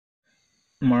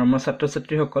মৰমৰ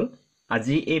ছাত্ৰ-ছাত্ৰীসকল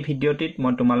আজি এই ভিডিঅ'টিত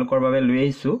মই তোমালোকৰ বাবে লৈ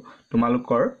আহিছো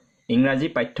তোমালোকৰ ইংৰাজী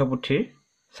পাঠ্যপুথিৰ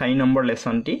 4 নম্বৰ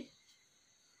লেসনটি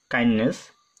কাইন্ডনেছ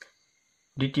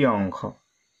দ্বিতীয় অংশ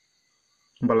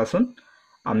বলাচোন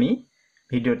আমি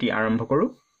ভিডিঅ'টি আৰম্ভ কৰো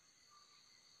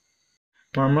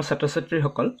মৰমৰ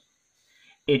ছাত্ৰ-ছাত্ৰীসকল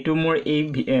এটো মোৰ এই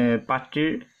পাঠটিৰ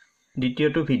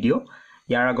দ্বিতীয়টো ভিডিঅ'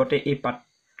 ইয়াৰ আগতে এই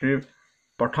পাঠটিৰ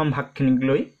প্ৰথম ভাগখিনিক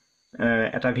লৈ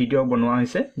এটা ভিডিঅ' বনোৱা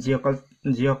হৈছে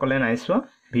যিসকলে নাইছোৱা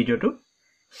ভিডিঅ'টো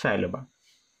চাই লবা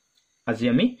আজি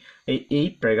আমি এই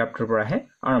প্যাৰাগ্ৰাফটোৰ পৰাহে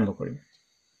আৰম্ভ কৰিম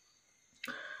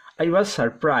I was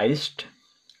surprised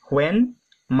when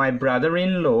my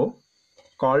brother-in-law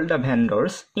called the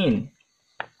vendors in.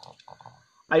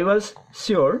 I was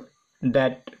sure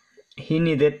that he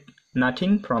needed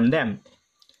nothing from them,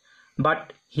 but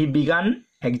he began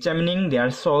examining their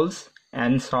shawls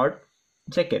and short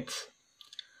jackets.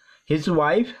 His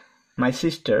wife, my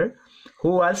sister,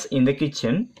 who was in the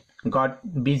kitchen, got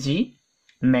busy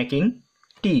making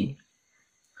tea.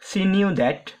 She knew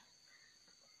that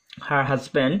her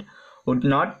husband would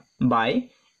not buy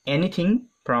anything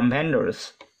from vendors.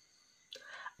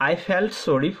 I felt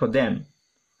sorry for them.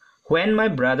 When my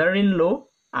brother-in-law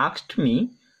asked me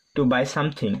to buy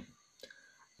something,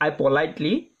 I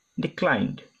politely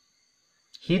declined.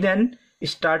 He then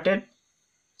started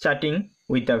chatting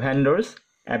with the vendors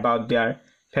about their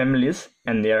families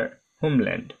and their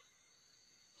homeland.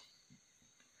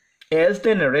 As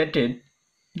they narrated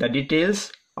the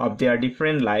details of their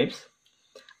different lives,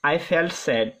 I felt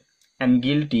sad and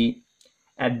guilty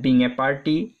at being a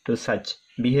party to such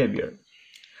behavior.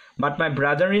 But my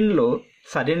brother-in-law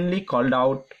suddenly called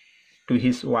out to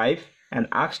his wife and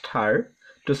asked her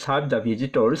to serve the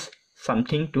visitors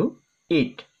something to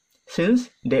eat, since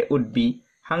they would be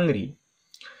hungry.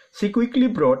 She quickly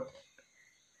brought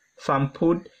some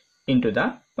food into the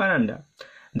veranda.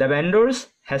 The vendors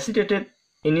hesitated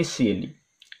initially,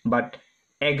 but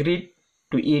agreed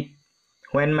to eat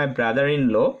when my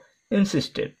brother-in-law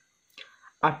insisted.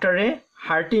 After a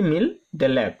hearty meal, they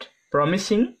left,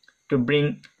 promising to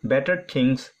bring better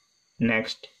things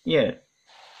next year.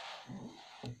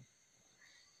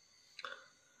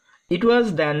 It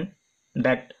was then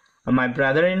that my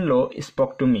brother-in-law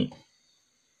spoke to me.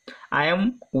 I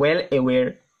am well aware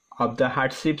of the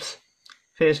hardships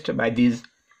faced by these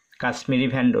Kashmiri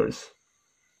vendors,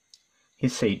 he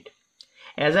said.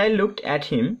 As I looked at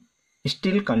him,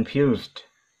 still confused.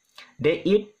 They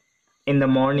eat in the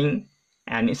morning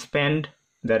and spend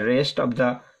the rest of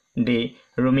the day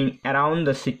roaming around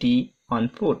the city on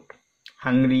foot,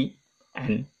 hungry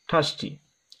and thirsty.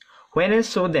 When I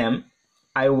saw them,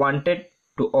 I wanted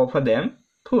to offer them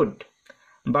food,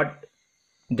 but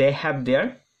they have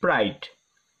their pride.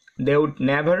 They would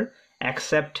never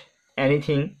accept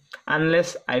anything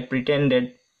unless I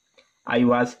pretended I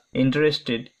was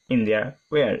interested in their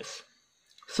wares.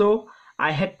 So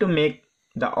I had to make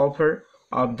the offer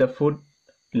of the food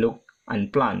look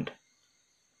unplanned.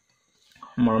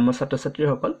 মৰমৰ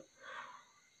ছাত্ৰ-ছাত্ৰীসকল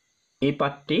এই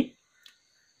পাঠটি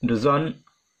দুজন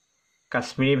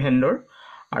Kashmiri vendor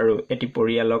আৰু এটি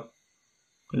পৰিয়ালক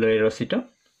লৈ ৰচিত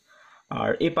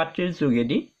আৰু এই পাঠটিৰ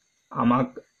যোগেদি আমাক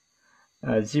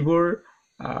যিবোৰ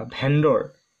ভেণ্ডৰ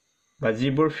বা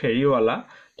যিবোৰ ফেৰীৱালা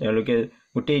তেওঁলোকে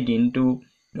গোটেই দিনটো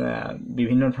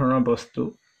বিভিন্ন ধৰণৰ বস্তু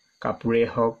কাপোৰে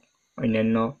হওক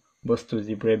অন্যান্য বস্তু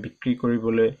যিবোৰে বিক্ৰী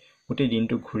কৰিবলৈ গোটেই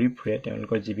দিনটো ঘূৰি ফুৰে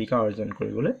তেওঁলোকৰ জীৱিকা অৰ্জন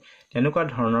কৰিবলৈ তেনেকুৱা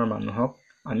ধৰণৰ মানুহক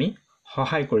আমি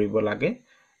সহায় কৰিব লাগে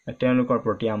তেওঁলোকৰ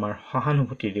প্ৰতি আমাৰ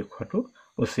সহানুভূতি দেখুৱাটো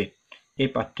উচিত এই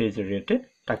পাঠটিৰ জৰিয়তে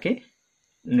তাকে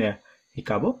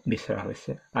শিকাব বিচৰা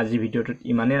হৈছে আজি ভিডিঅ'টোত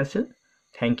ইমানে আছিল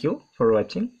থ্যাংক ইউ ফৰ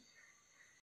ৱাচিং